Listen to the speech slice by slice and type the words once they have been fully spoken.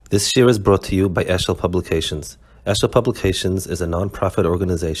This year is brought to you by Eshel Publications. Eshel Publications is a non-profit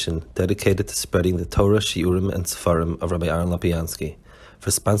organization dedicated to spreading the Torah, Shiurim, and Sefarim of Rabbi Aaron Lopiansky. For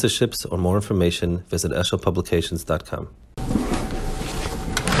sponsorships or more information, visit eshelpublications.com.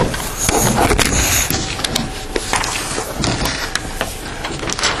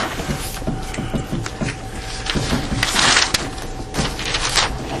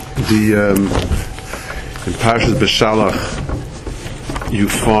 In Parashat Beshalach, you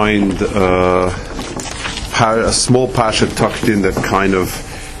find a small parasha tucked in that kind of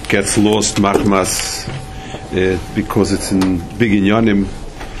gets lost, machmas, because it's in big inyanim.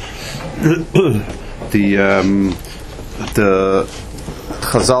 The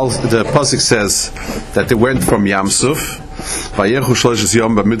Chazal, the pasuk says that they went from Yamsuf. Vayechu shlosh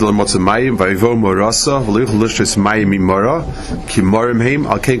yom b'middle motzamayim vayivo morasa v'lichu lishis mayim Marah ki morim heim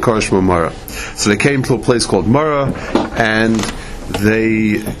al kein korish Marah. So they came to a place called Marah, and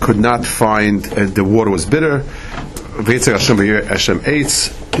they could not find, the water was bitter. V'yitzak Hashem Hashem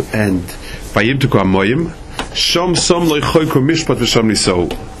eitz, and vayimtuku hamoyim shom som lo choyku mishpat v'shom nisohu.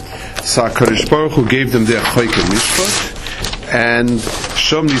 So HaKadosh Baruch Hu gave them their choyku mishpat and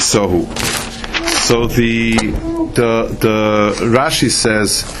shom nisohu. So the Rashi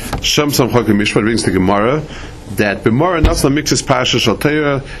says shom som choyku mishpat brings the Gemara that b'Marah nasla mixes parasha shal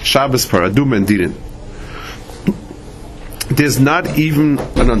Torah Shabbos paradum and dinin. There's not even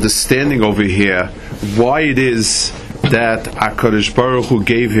an understanding over here why it is that HaKadosh Baruch Hu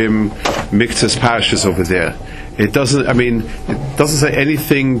gave him miktzas parashas over there. It doesn't say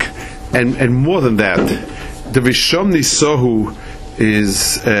anything, and more than that, the Vishom Nisohu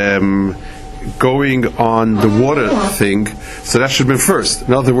is going on the water thing, so that should have been first.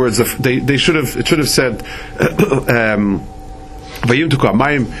 In other words, it should have said Vayimtuku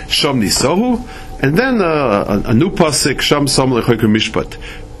hamayim shom nisohu, and then a new pasuk sham som lechoyku mishpat.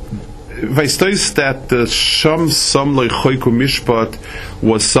 Vaystois that the sham som lechoyku mishpat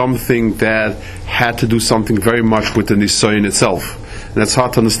was something that had to do something very much with the nisoyin itself, and it's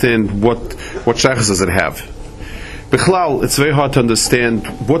hard to understand what shaychus does it have. Bichlal, it's very hard to understand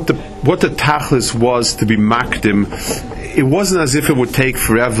what the tachlis was to be makdim. It wasn't as if it would take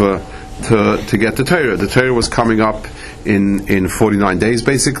forever to get the Torah. The Torah was coming up in 49 days,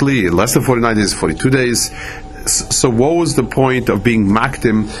 basically, less than 49 days, 42 days. So what was the point of being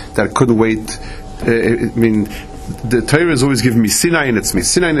makdim that couldn't wait? The Torah is always giving me Sinai, and it's me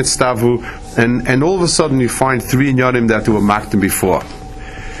Sinai, and it's Tavu, and all of a sudden you find three inyanim that were makdim before.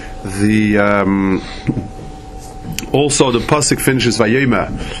 Also, the pasuk finishes Vayoma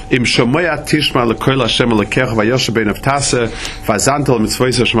im shomoya tishma lekoil Hashem lekecha vayoshe bein avtase vazantel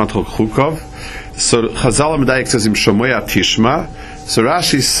mitzvois shmatchol chukov. So Chazal Medayik says im shomoya tishma. So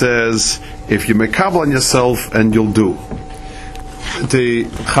Rashi says if you mekabel on yourself and you'll do. The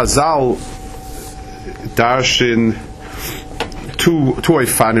Chazal darshin two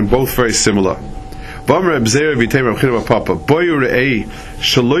Eifanim, both very similar. V'amar Ebzeir v'itei Reb China Papa boyu re'ei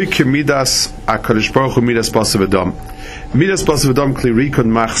shaloi kemidas HaKadosh Baruch Hu midas basav adam. Midas basav adam kli rikon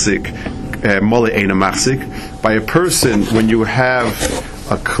machzik mole eina machzik. By a person, when you have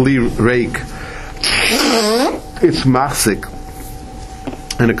a kli rake, it's machzik,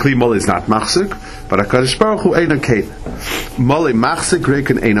 and a kli mole is not machzik. But HaKadosh Baruch Hu eina kein mole machzik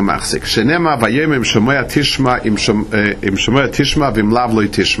rake and eina machzik. Shenema vayom im shomoya tishma im shomoya tishma v'im lav lo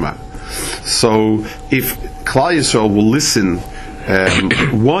tishma. So if Klal Yisrael will listen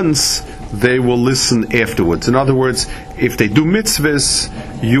once, they will listen afterwards. In other words, if they do mitzvahs,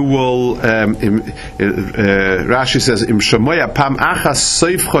 you will. Rashi says, "Im shomoya pam achas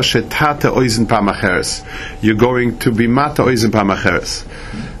soifcha shetata oizen pam acheres." You're going to be mata oizen pam acheres.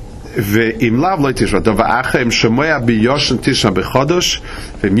 Ve'im lav lo tishma dava acha im shomoya biyoshen tishma bechodosh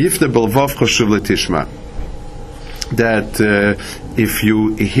ve'im yifne belvav choshuv lo tishma. That if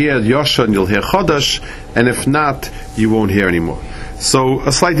you hear Yoshan, you'll hear Chodesh, and if not, you won't hear anymore. So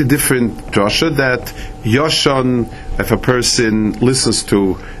a slightly different drasha, that Yoshan, if a person listens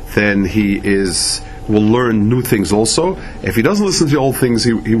to, then he will learn new things also. If he doesn't listen to old things,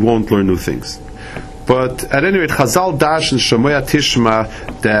 he won't learn new things. But at any rate, Chazal dash and Shomoya Tishma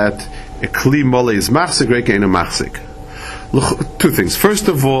that a Kli Mole is Machzik, Reika and a Machzik. Two things. First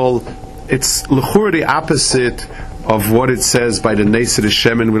of all, it's l'chur the opposite of what it says by the Nesed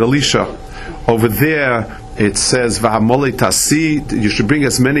Shemen with Elisha. Over there, it says V'hamole tasi, you should bring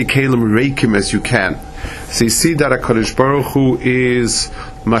as many kelim reikim as you can. So you see that HaKadosh Baruch Hu is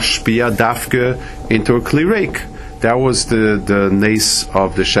mashpia dafke into a kli reik. That was the nace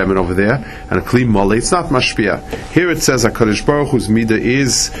of the shemen over there, and a kli mole. It's not mashpia. Here it says HaKadosh Baruch Hu's midah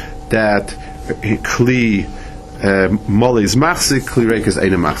is that kli Mole is machzik, Kli Reik is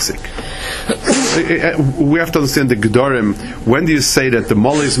eine machzik. We have to understand the Gedorim. When do you say that the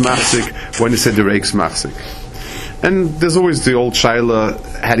Mole is machzik? When do you say the Reik is machzik? And there's always the old shaila,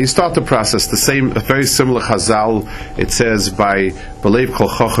 how do you start the process? The same, a very similar chazal, it says by Belev Kol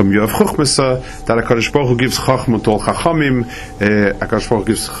Chacham Yoav Chuchmasa, that HaKadosh Baruch Hu gives Chachma to all Chachamim, HaKadosh Baruch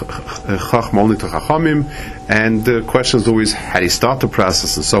Hu gives Chachma only to Chachamim, and the question is always, how do you start the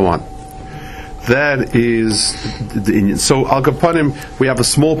process, and so on. That is the Indian. So Al Kapanim, we have a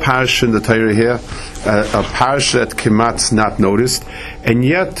small parish in the Torah here, a parish that Kemat's not noticed, and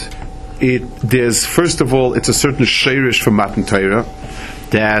yet there's, first of all, it's a certain sheirish from Matan Torah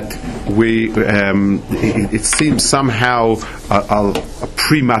that it seems somehow a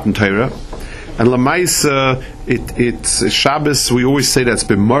pre-Matan Torah. And Lamaisa, it's Shabbos, we always say that's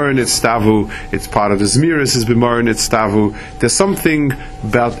B'Marah Nitztavu, it's part of the Zmiris, is B'Marah Nitztavu. There's something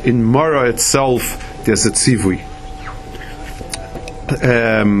about, in Marah itself, there's a tzivui.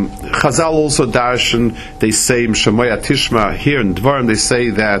 Chazal also darshan, they say, Shemoya Tishma, here in Dvarim, they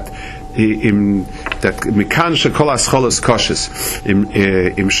say that mikan shekol ascholos koshes im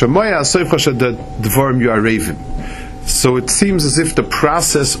shemoya asoif kosher the dvarim you are raving. So it seems as if the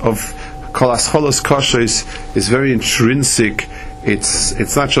process of kol ascholos koshes is very intrinsic.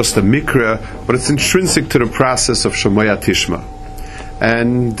 It's not just a mikra, but it's intrinsic to the process of shemoya tishma.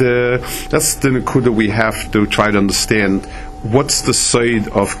 And that's the nekuda we have to try to understand. What's the side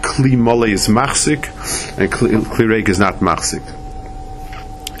of kli mole is machzik and kli reik is not machzik.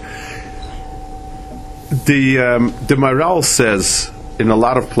 The Marah says in a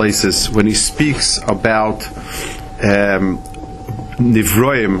lot of places when he speaks about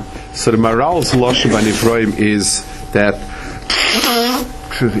Nivroim, so the Marah's lashon by Nivroim is that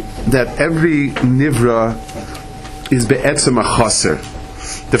every Nivra is be'etzem a chaser.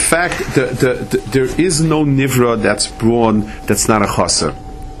 The fact that there is no Nivra that's born that's not a chaser.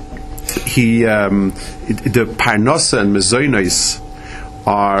 The Parnasa and Mezoinais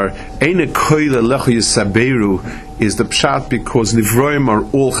are Eine Koile Lechu Yisaberu is the pshat because Nivroim are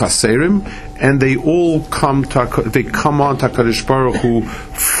all chaserim and they all come on to HaKadosh Baruch Hu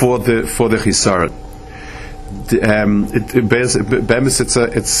for the chisaron.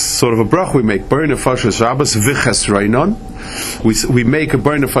 It's sort of a brach we make. Burn Nefashos Rabbis v'ches Reinon. We make a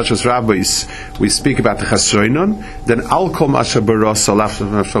burn Nefashos Rabbis. We speak about the chesreinon. Then Al Kol Masha Baros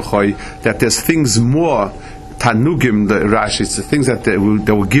that there's things more. Tanugim, the Rashi, it's the things that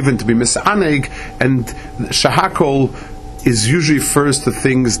were given to be misaneg, and shahakol is usually first the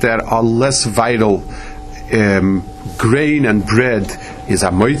things that are less vital. Grain and bread is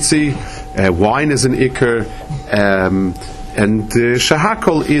a moitzi, wine is an ikr, and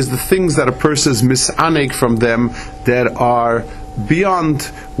shahakol is the things that a person is misaneg from them that are beyond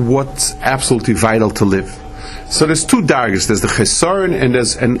what's absolutely vital to live. So there's two dargers. There's the chesaron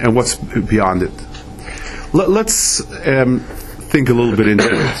and what's beyond it. Let's think a little bit into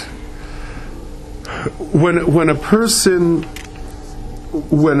it. When a person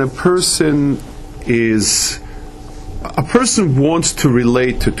wants to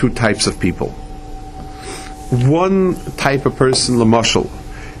relate to two types of people. One type of person, lamashal,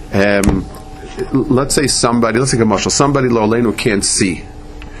 let's take a mashal, somebody lo can't see,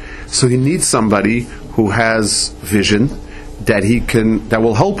 so he needs somebody who has vision that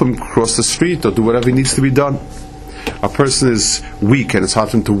will help him cross the street or do whatever needs to be done. A person is weak and it's hard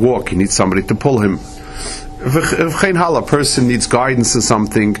for him to walk. He needs somebody to pull him. A person needs guidance in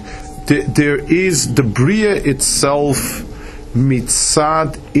something. There is the bria itself,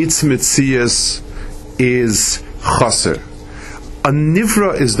 mitzad its mitzias is chaser. A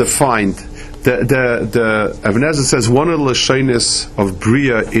nivra is defined. The Ibn Ezra says one of the lashonis of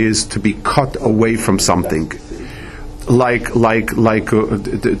bria is to be cut away from something. Like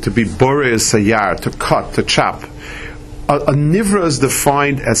to be boreas sayar, to cut, to chop. A nivra is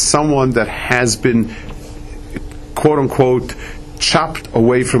defined as someone that has been, quote unquote, chopped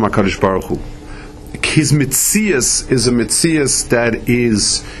away from HaKadosh Baruch Hu. His mitzias is a mitzias that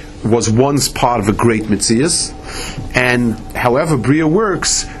was once part of a great mitzias, and however bria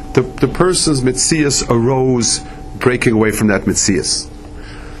works, the person's mitzias arose breaking away from that mitzias.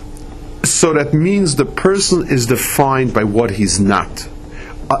 So that means the person is defined by what he's not.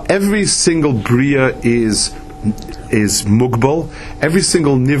 Every single bria is mugbal. Every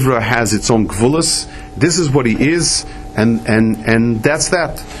single nivra has its own gvulas. This is what he is, and that's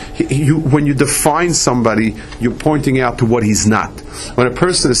that. When you define somebody, you're pointing out to what he's not. When a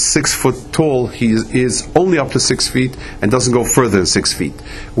person is 6 foot tall, he is only up to 6 feet and doesn't go further than 6 feet.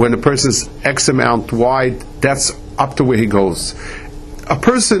 When a person is X amount wide, that's up to where he goes. a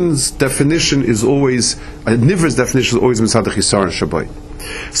person's definition is always, a Nivra's definition is always Mitzad Chisaron Shabbai.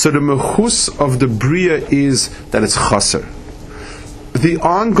 So the mechus of the Bria is that it's chaser. The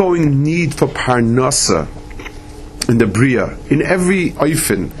ongoing need for parnasa in the Bria, in every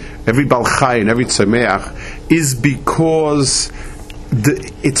oifen, every balchai, and every tzameach, is because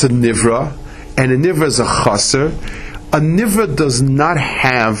it's a Nivra, and a Nivra is a chaser. A Nivra does not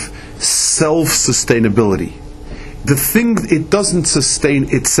have self-sustainability. The thing, it doesn't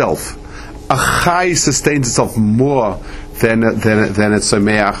sustain itself. A chai sustains itself more than a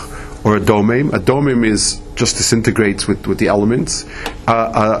tzameach or a domim. A domim is just disintegrates with the elements.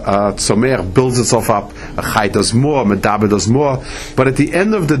 A tzameach builds itself up. A chai does more. Medaber does more. But at the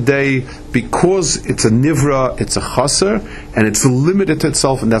end of the day, because it's a nivra, it's a chaser, and it's limited to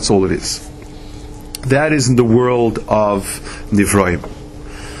itself, and that's all it is. That is in the world of nivroim.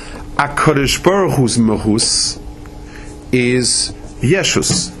 HaKadosh Baruch Hu's mehus is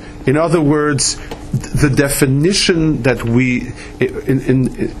Yeshus. In other words, the definition that we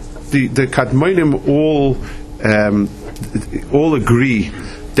in the Kadmonim all agree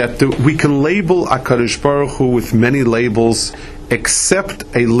that we can label HaKadosh Baruch Hu with many labels, except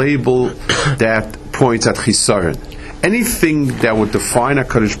a label that points at Chisaron. Anything that would define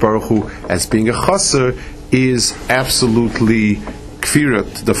HaKadosh Baruch Hu as being a chaser is absolutely kfira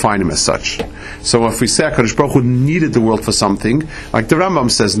to define him as such. So if we say HaKadosh Baruch Hu needed the world for something, like the Rambam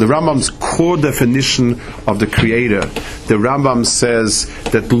says, in the Rambam's core definition of the Creator, the Rambam says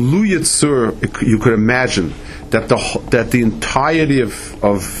that Lu Yitzur, you could imagine that the entirety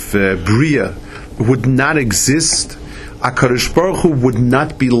of Bria would not exist. HaKadosh Baruch Hu would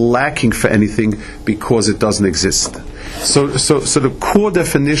not be lacking for anything because it doesn't exist. So the core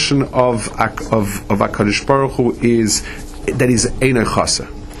definition of HaKadosh Baruch Hu is that he's Einay Chaser.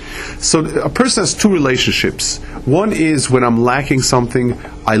 So a person has two relationships. One is when I'm lacking something,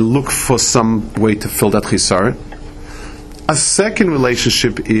 I look for some way to fill that Chisaron. A second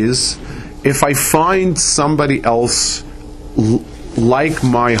relationship is if I find somebody else like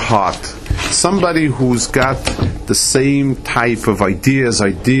my heart, somebody who's got the same type of ideas,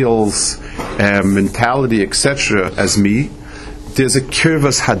 ideals, mentality, etc. as me, there's a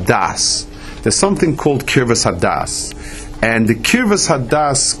kirvas hadas. There's something called kirvas hadas. And the kirvas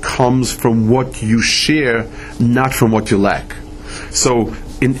hadas comes from what you share, not from what you lack. So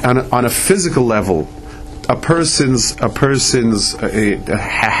on a physical level, a person's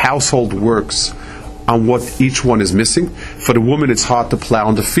household works on what each one is missing. For the woman, it's hard to plow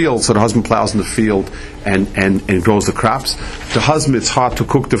in the field, so the husband plows in the field and grows the crops. The husband, it's hard to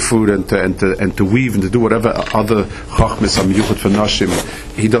cook the food and to weave and to do whatever other chachmis amiyuchot for nashim.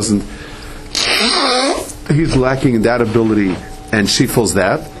 He doesn't. He's lacking in that ability, and she fills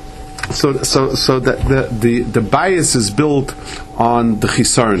that. So that the bias is built on the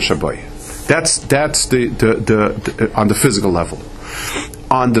chisaron shabai. That's the on the physical level.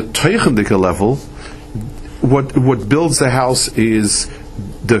 On the teichendiker level, what builds the house is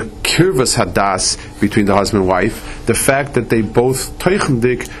the kirvas hadas between the husband and wife, the fact that they both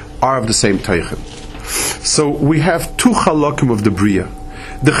teichendik are of the same teichen. So we have two halakim of the bria.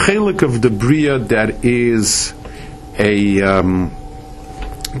 The chelik of the bria that is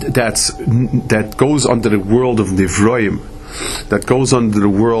that goes under the world of nivroim, that goes under the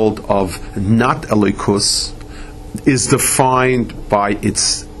world of not elikus, is defined by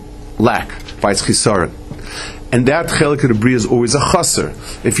its lack, by its chisaron. And that chelik of the bria is always a chaser.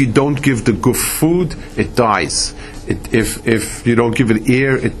 If you don't give the guf food, it dies. If you don't give it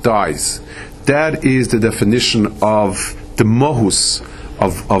air, it dies. That is the definition of the mohus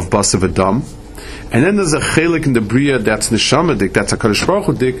of Basav Adam. And then there's a chelik in the bria that's neshamadik, that's a HaKadosh Baruch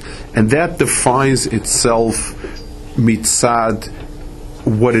Hu dik, and that defines itself mitzad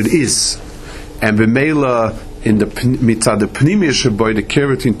what it is. And b'meila in the mitzad the pnimiyah shaboy, the care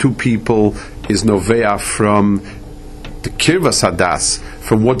between two people is novea from the kirvas hadas,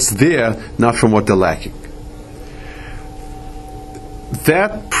 from what's there, not from what they're lacking.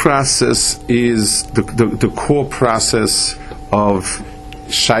 That process is the core process of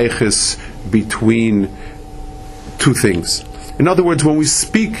shaykhis between two things. In other words, when we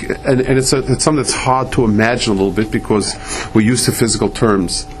speak, and it's something that's hard to imagine a little bit because we're used to physical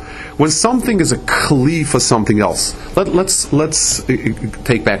terms. When something is a kli for something else, let's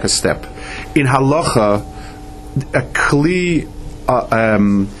take back a step. In halacha, a kli,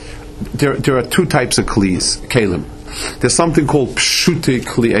 there are two types of klis, kelim. There's something called pshute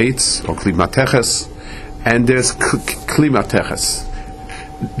kli eitz or kli mateches, and there's kli mateches.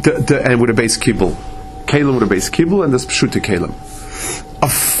 And with a base kibble, kelim with a base kibble, and there's pshute kelim. A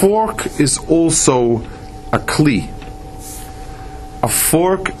fork is also a kli. a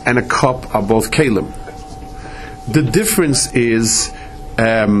fork and a cup are both kalim. The difference is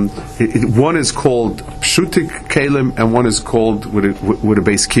one is called pshutik kalim and one is called with a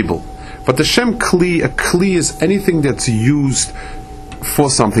base kibble. But the Shem kli, a kli is anything that's used for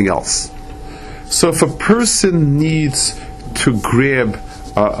something else. So if a person needs to grab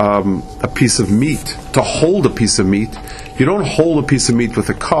a piece of meat, to hold a piece of meat, you don't hold a piece of meat with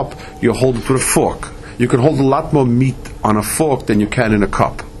a cup, you hold it with a fork. You can hold a lot more meat on a fork than you can in a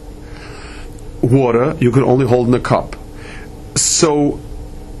cup. Water, you can only hold in a cup. So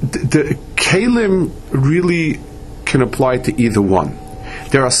the kalim really can apply to either one.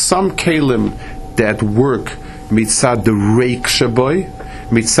 There are some kalim that work mitzad the reik shaboy,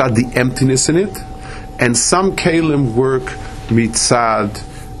 mitzad the emptiness in it, and some kalim work mitzad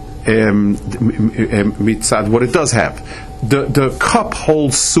what it does have. The cup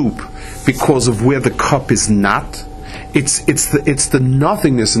holds soup because of where the cup is not. It's the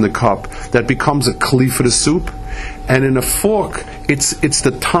nothingness in the cup that becomes a kli for the soup, and in a fork, it's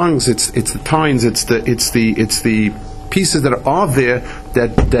the tongues, it's the tines, it's the pieces that are there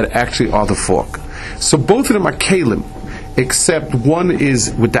that actually are the fork. So both of them are kalim, except one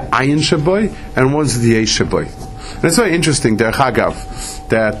is with the ayin shaboy and one's with the yesh shaboy. And it's very interesting, derech hagav,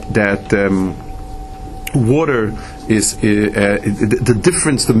 that water is the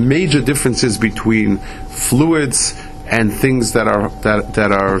difference. The major differences between fluids and things that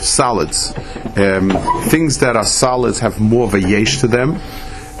are solids. Things that are solids have more of a yesh to them,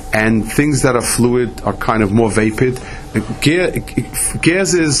 and things that are fluid are kind of more vapid.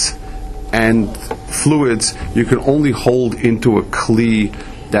 Gases and fluids you can only hold into a kli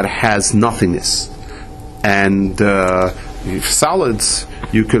that has nothingness, and solids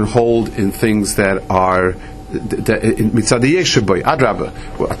you can hold in things that are mitzad yeshaboy, adraba,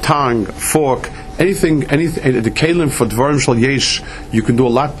 a tongue, a fork, anything. The kalim for dvarim shel yesh you can do a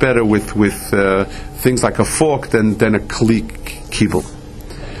lot better with things like a fork than a kli kibul.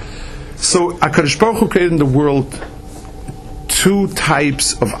 So HaKadosh Baruch Hu created in the world two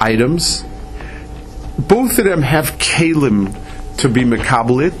types of items. Both of them have kalim to be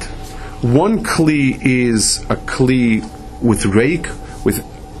mekabelit. One kli is a kli with reik, with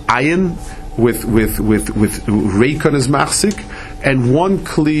ayin, with reik on his machzik, and one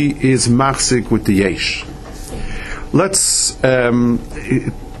kli is machzik with the yesh. Let's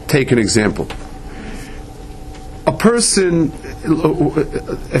take an example. A person,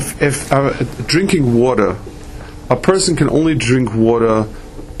 if drinking water, a person can only drink water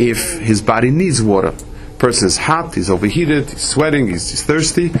if his body needs water. A person is hot, he's overheated, he's sweating, he's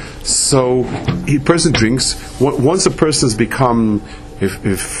thirsty, so a person drinks. Once a person has become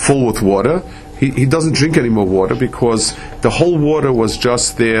full with water, he doesn't drink any more water because the whole water was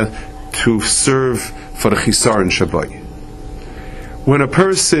just there to serve for the chisar and shabbai. When a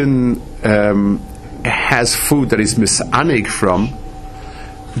person has food that is misaneg from,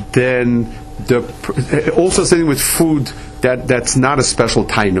 then also something with food that's not a special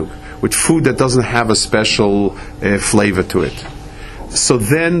tainug, with food that doesn't have a special flavor to it. So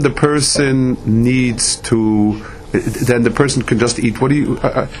then the person needs to. Then the person can just eat.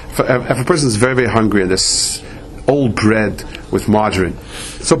 If a person is very, very hungry and there's old bread with margarine,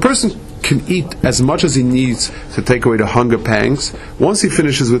 so a person can eat as much as he needs to take away the hunger pangs. Once he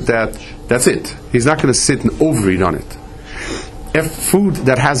finishes with that, that's it. He's not going to sit and overeat on it. If food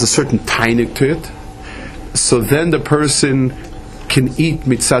that has a certain tainik to it, so then the person can eat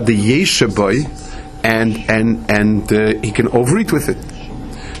mitzad the yeshaboy, and he can overeat with it.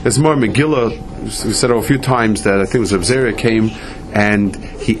 There's more Megillah. We said a few times that I think it was Rav Zera came and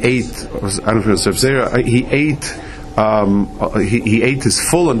he ate. I don't know if it was Rav Zera. He ate. He ate his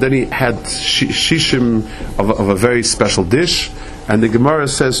full, and then he had shishim of a very special dish. And the Gemara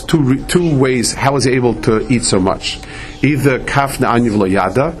says two ways how is he able to eat so much. Either kafna aniv lo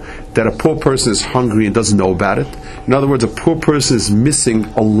yada, that a poor person is hungry and doesn't know about it. In other words, a poor person is missing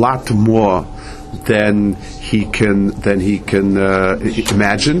a lot more than he can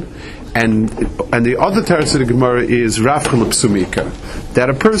imagine. And the other teretz of the Gemara is rafchel psumika, that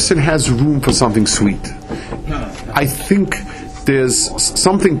a person has room for something sweet. I think there's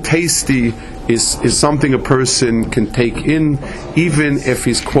something tasty is something a person can take in, even if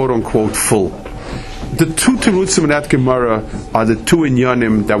he's quote unquote full. The two terutzim in that Gemara are the two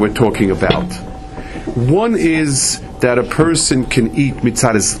inyanim that we're talking about. One is that a person can eat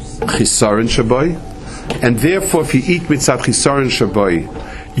mitzad chisaron shabai, and therefore if you eat mitzad chisaron shabai,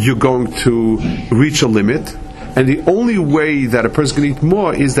 you're going to reach a limit. And the only way that a person can eat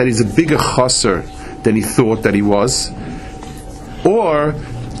more is that he's a bigger chaser than he thought that he was. Or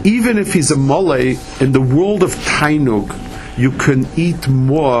even if he's a mole in the world of tainug, you can eat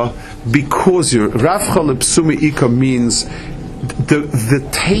more because you're Ravcha Lepsumi Ika means the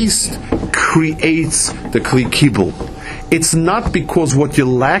taste creates the Kli Kibul. It's not because what you're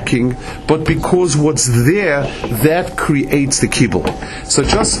lacking, but because what's there, that creates the kibble. So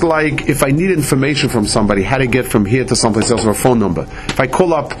just like if I need information from somebody, how to get from here to someplace else, or a phone number. If I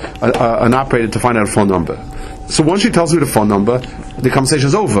call up an operator to find out a phone number. So once she tells me the phone number, the conversation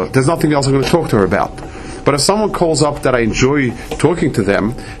is over. There's nothing else I'm going to talk to her about. But if someone calls up that I enjoy talking to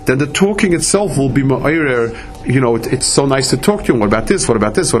them, then the talking itself will be ma'arer, it's so nice to talk to you. What about this? What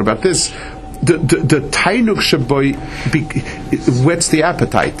about this? What about this? The tainuk shaboy whets the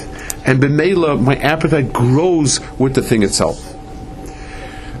appetite, and b'meila my appetite grows with the thing itself.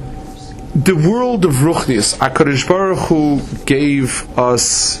 The world of Ruchnius, HaKadosh Baruch Hu gave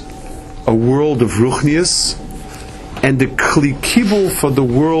us a world of Ruchnius, and the Kli Kibul for the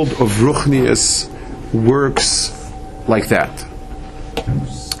world of Ruchnius works like that.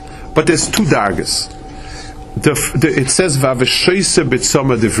 But there's two dargas. It says v'aveshoyse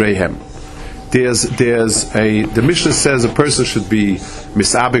b'tzoma divreihem. The Mishnah says a person should be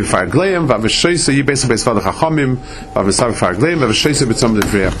misabig fargleim, v'aveshoyse yibes b'esvad chachamim, v'avesabig fargleim, v'aveshoyse b'tzoma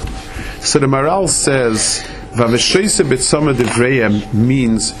divreihem. So the Maral says v'aveshoyse b'tzoma divreihem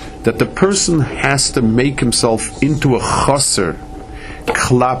means that the person has to make himself into a chaser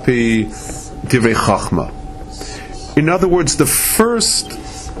klapi divrei chachma. In other words, the first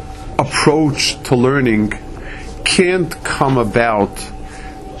approach to learning can't come about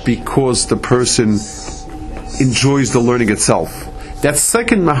because the person enjoys the learning itself. That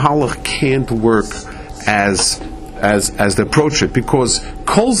second mahalach can't work as the approach it, because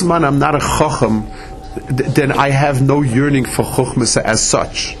kol zman I'm not a chacham, then I have no yearning for chochmas as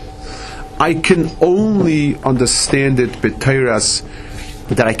such. I can only understand it b'teiras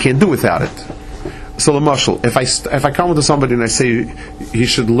that I can't do without it. So l'mashal, if I come to somebody and I say he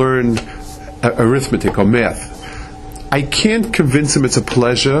should learn arithmetic or math, I can't convince him it's a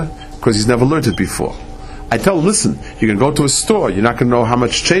pleasure because he's never learned it before. I tell him, listen, you're going to go to a store, you're not going to know how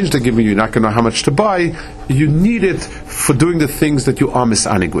much change they're giving you, you're not going to know how much to buy, you need it for doing the things that you are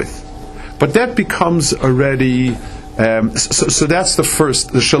misanig with. But that becomes already, so that's the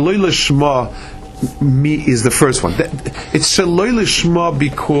first, the Shaloi Lishma is the first one. It's Shaloi Lishma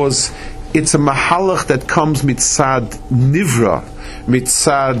because it's a mahalach that comes mitzad nivra,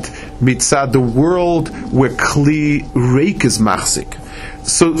 mitzad the world where kli reik is machzik.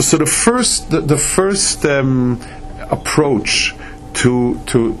 So the first approach to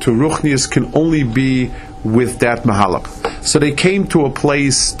ruchnius can only be with that mahalach. So they came to a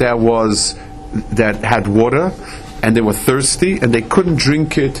place that had water, and they were thirsty, and they couldn't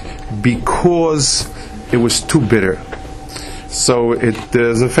drink it because it was too bitter. So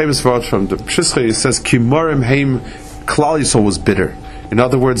there's a famous word from the Pshischa. It says, "Kimorim heim klal Yisrael was bitter." In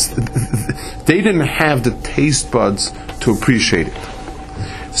other words, they didn't have the taste buds to appreciate it.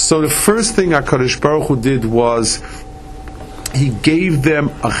 So the first thing HaKadosh Baruch Hu did was He gave them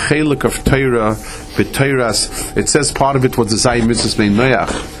a chelik of Torah, b'Teiras. It says part of it was the Zayim Mitzvos Bnei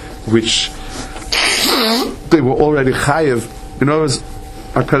Noach, which they were already chayev. In other words,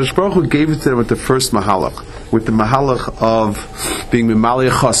 HaKadosh Baruch Hu gave it to them with the first mahalach, with the mahalach of being Mimali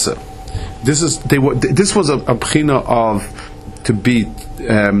Chasa. This was a bchina of to be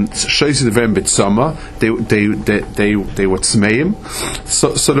Shoysi Devem B'Tzama. They were tzmeim.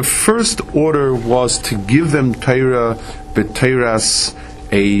 So the first order was to give them Torah b'Teiras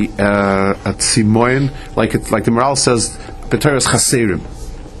a tzimoyin, like the Maral says, b'Teiras chaserim.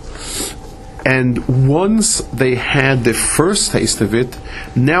 And once they had the first taste of it,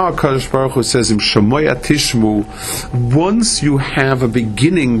 now HaKadosh Baruch Hu says, Im Shamoya Tishmu, once you have a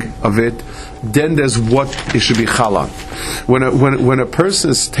beginning of it, then there's what it should be chala. When a person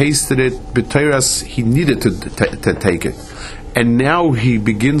has tasted it, b'Teiras, he needed to take it. And now he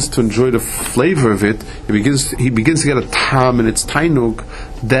begins to enjoy the flavor of it, he begins to get a tam in its tainuk,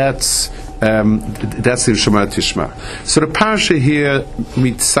 that's the Shema Tishma. So the parasha here,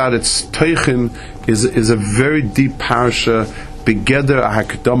 mitzad its teichen, is a very deep parasha, begeder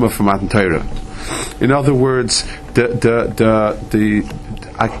hakdama from Matan Torah. In other words, the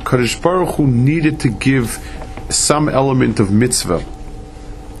HaKadosh Baruch Hu needed to give some element of mitzvah,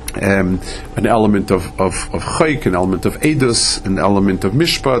 an element of chayk, an element of edus, an element of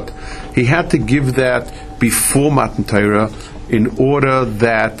mishpat. He had to give that before Matan Torah in order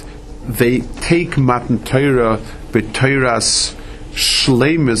that they take Matan Torah b'Teiras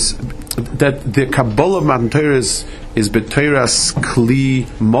shleimus, that the Kabbalah of Matan Torah is b'Teiras kli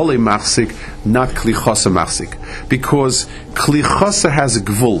mole machzik, not kli chasa machzik, because kli chasa has a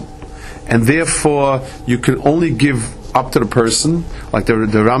gvul, and therefore you can only give up to the person. Like the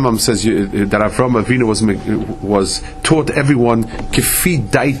Rambam says that Avraham Avinu was taught everyone kefi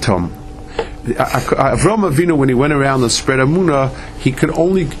daitam. Avraham Avinu, when he went around and spread Amunah, he could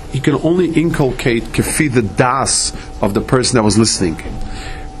only inculcate kefi the das of the person that was listening.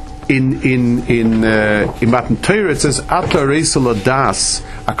 In Matan Torah it says Ata Reisel Das.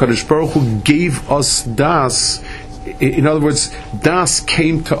 HaKadosh Baruch Hu gave us das. In other words, das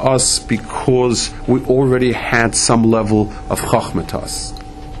came to us because we already had some level of chachma to us.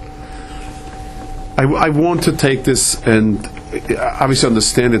 I want to take this and obviously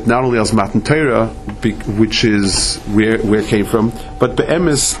understand it not only as Matan Torah, which is where it came from, but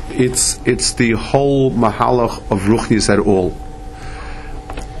be'emes it's the whole mahalach of ruchnis at all.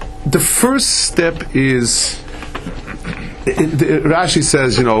 The first step is Rashi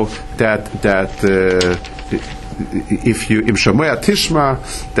says, that if you im shamoya tishma,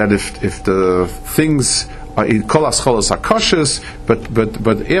 that if the things are in kol ascholos akoshes,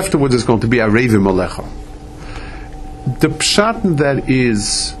 but afterwards it's going to be a revim alecha. The pshat that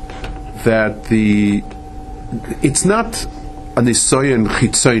is that it's not a nisoyan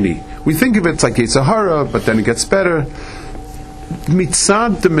chitzoni. We think of it like Yitzhahara, but then it gets better.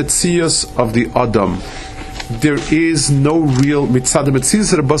 Mitzad the metzias of the Adam, there is no real mitzad the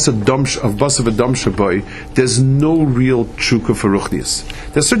metzias of basav adam shaboy. There's no real tshuka for ruchnius.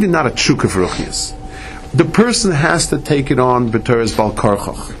 There's certainly not a tshuka for ruchnius. The person has to take it on b'teres bal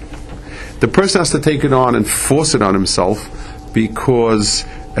karchach. The person has to take it on and force it on himself because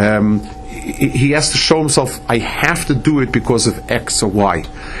he has to show himself, I have to do it because of X or Y.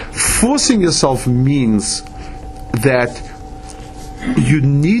 Forcing yourself means that you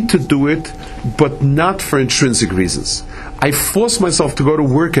need to do it, but not for intrinsic reasons. I force myself to go to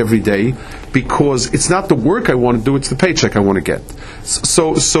work every day because it's not the work I want to do, it's the paycheck I want to get.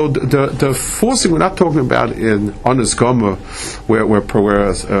 So the forcing, we're not talking about in honest goma where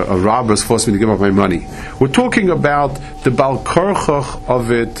a robber has forced me to give up my money. We're talking about the bal karchach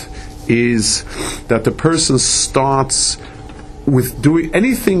of it is that the person starts with doing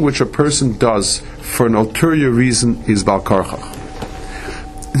anything which a person does for an ulterior reason is bal karchach.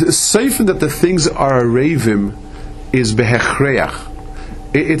 The seifin that the things are a ravim is behechreach.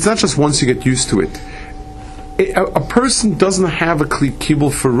 It's not just once you get used to it. A person doesn't have a kli kibul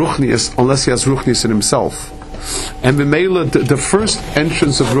for ruchnius unless he has ruchnius in himself. And the first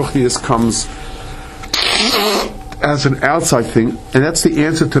entrance of ruchnius comes as an outside thing, and that's the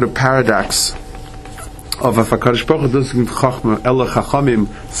answer to the paradox of if HaKadosh Baruch Hu doesn't give chachma ela chachamim,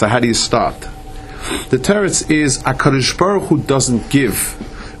 so how do you start? The teretz is HaKadosh Baruch Hu doesn't give.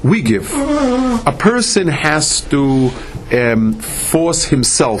 We give. A person has to force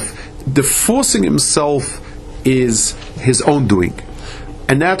himself. The forcing himself is his own doing.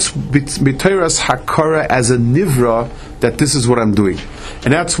 And that's b'teiras hakara as a nivra, that this is what I'm doing.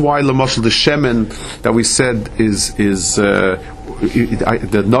 And that's why l'mashal the shemen that we said is the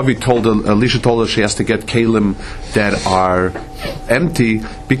Navi told Elisha told her she has to get kalim that are empty,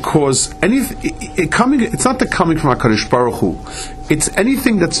 because it's not the coming from HaKadosh Baruch Hu. It's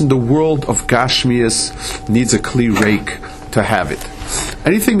anything that's in the world of Gashmias needs a kli rake to have it.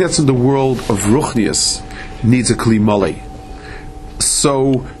 Anything that's in the world of Ruchnias needs a kli malay.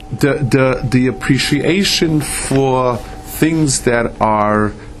 So the appreciation for things that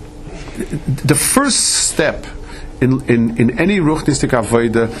are the first step in any ruchnistic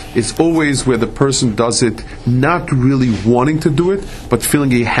avodah is always where the person does it not really wanting to do it, but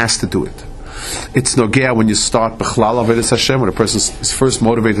feeling he has to do it. It's nogea when you start b'chlal avodas Hashem, when a person is first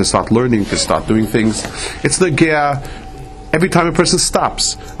motivated to start learning, to start doing things. It's nogea every time a person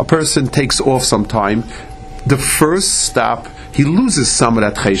stops. A person takes off some time. The first stop, he loses some of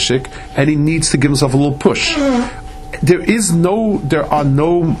that cheshik, and he needs to give himself a little push. There are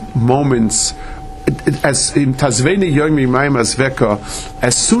no moments. As in Tazveni Yom Yimayim Azveka,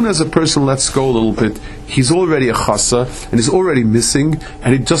 as soon as a person lets go a little bit, he's already a chasa, and he's already missing,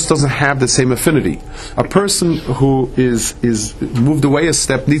 and he just doesn't have the same affinity. A person who is moved away a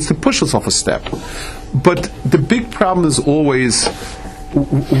step needs to push himself a step. But the big problem is always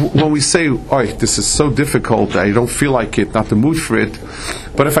when we say, "Oh, this is so difficult, I don't feel like it, not the mood for it."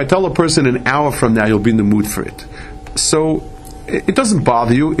 But if I tell a person an hour from now, you'll be in the mood for it. So it doesn't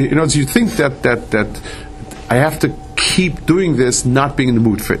bother you. You know, you think that I have to keep doing this, not being in the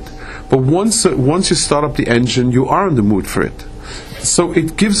mood for it. But once you start up the engine, you are in the mood for it. So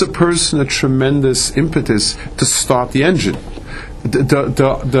it gives a person a tremendous impetus to start the engine.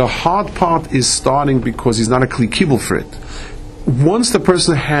 The hard part is starting because he's not a kli kibul for it. once the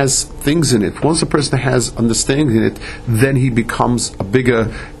person has things in it, once the person has understanding in it, then he becomes a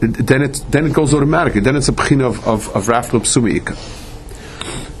bigger. Then it goes automatically. Then it's a b'china of raflu psumi.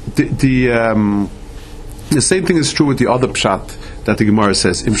 The same thing is true with the other pshat that the Gemara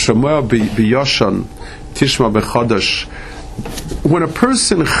says. Im shamoa b'yoshan tishma b'chodesh. When a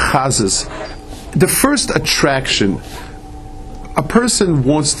person chazes, the first attraction, a person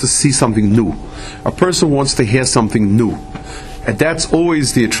wants to see something new. A person wants to hear something new. And that's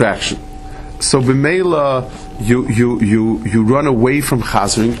always the attraction. So b'meila, you run away from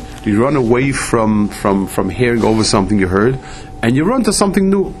chazering, you run away from hearing over something you heard, and you run to something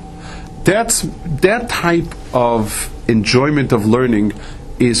new. That type of enjoyment of learning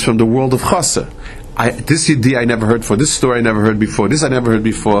is from the world of chasser. This idea I never heard before, this story I never heard before, this I never heard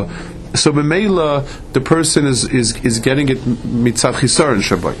before. So b'meila, the person is getting it mitzad chisar and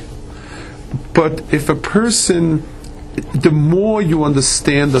shabai. But if a person, the more you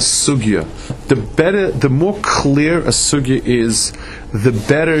understand a sugya, the better, the more clear a sugya is, the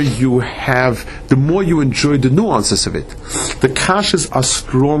better you have, the more you enjoy the nuances of it. The kashas are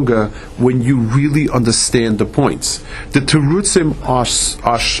stronger when you really understand the points. The terutzim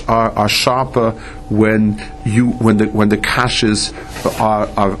are sharper when the kashas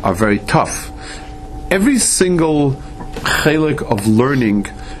are very tough. Every single chelik of learning,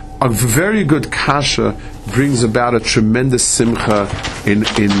 a very good kasha brings about a tremendous simcha in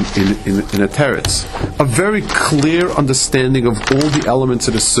a teretz. A very clear understanding of all the elements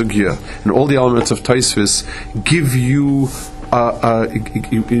of the sugya and all the elements of Taisvis give you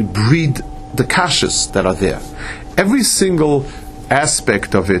breed the kashas that are there. Every single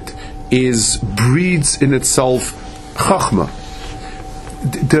aspect of it breeds in itself chachma.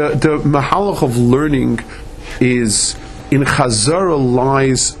 The mahalach of learning is, in Chazara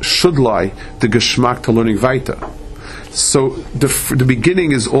should lie the geschmack to learning weiter. So the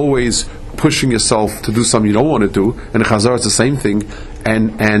beginning is always pushing yourself to do something you don't want to do, and in Chazara it's the same thing,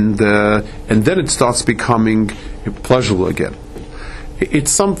 and then it starts becoming pleasurable again.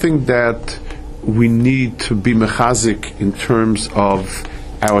 It's something that we need to be mechazik in terms of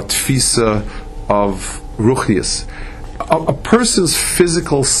our tfisa of ruchnius. A person's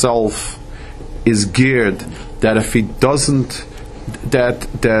physical self is geared that if he doesn't, that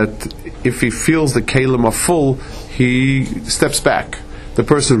if he feels the kalim are full, he steps back. The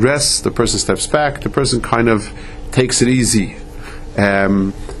person rests, the person steps back, the person kind of takes it easy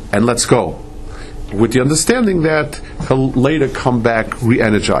and lets go, with the understanding that he'll later come back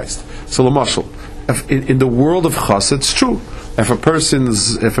re-energized. So l'mashal, in the world of chas, it's true. If a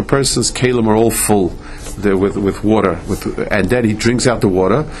person's kalim are all full with water, and then he drinks out the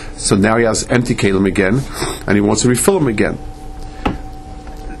water, so now he has empty kalim again, and he wants to refill them again.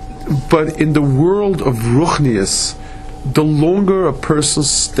 But in the world of ruchnius, the longer a person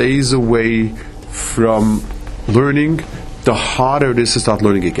stays away from learning, the harder it is to start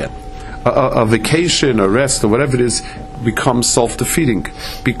learning again. A vacation, a rest, or whatever it is, becomes self-defeating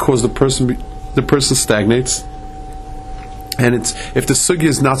because the person stagnates. And if the sugya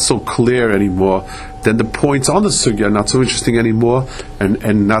is not so clear anymore, then the points on the sugya are not so interesting anymore,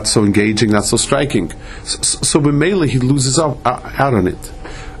 and not so engaging, not so striking. So b'meila, he loses out on it.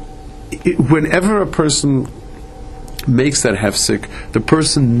 Whenever a person makes that hefsek, the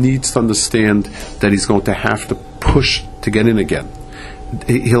person needs to understand that he's going to have to push to get in again.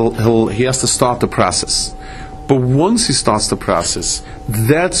 He has to start the process. But once he starts the process,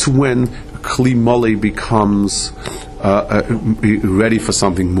 that's when Kli Mali becomes ready for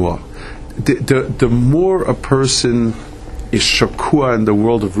something more. The more a person is shakua in the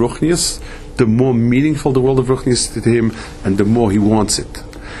world of ruchnius, the more meaningful the world of ruchnius is to him, and the more he wants it.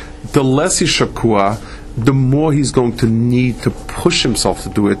 The less he's shakua, the more he's going to need to push himself to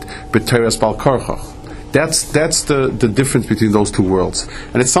do it. B'teres bal karchach. That's the difference between those two worlds,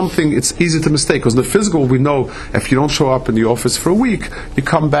 and it's something it's easy to mistake, because in the physical we know if you don't show up in the office for a week, you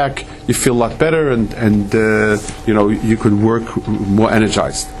come back, you feel a lot better, and you can work more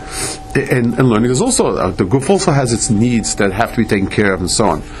energized. And learning is also the guf also has its needs that have to be taken care of and so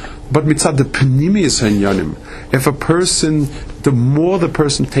on. But mitzad the penimius hanyanim, if a person, the more the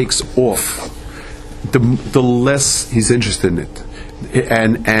person takes off, the less he's interested in it.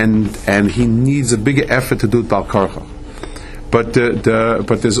 And he needs a bigger effort to do it bal karcha. But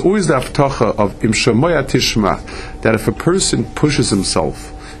there's always the aftacha of im shamoya tishma, that if a person pushes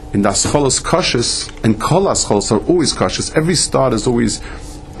himself in the ascholos kashis, and kol ascholos are always kashis, every start is always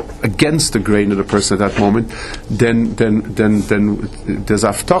against the grain of the person at that moment, then there's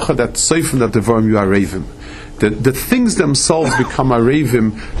aftacha that seifim that devarim you arevim. The things themselves become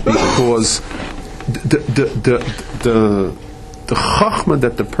arevim because the chachma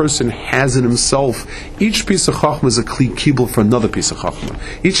that the person has in himself, each piece of chachma is a kli kibul for another piece of chachma.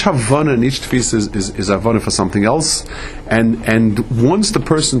 Each havana and each tefisa is havana for something else, and once the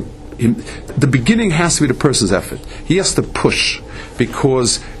person, the beginning has to be the person's effort. He has to push,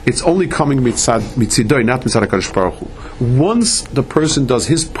 because it's only coming mitzidoy, not mitzad HaKadosh Baruch Hu. Once the person does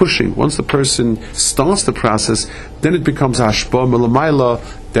his pushing, once the person starts the process, then it becomes hashba melamayla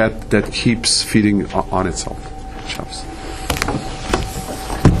that keeps feeding on itself. Shabbos.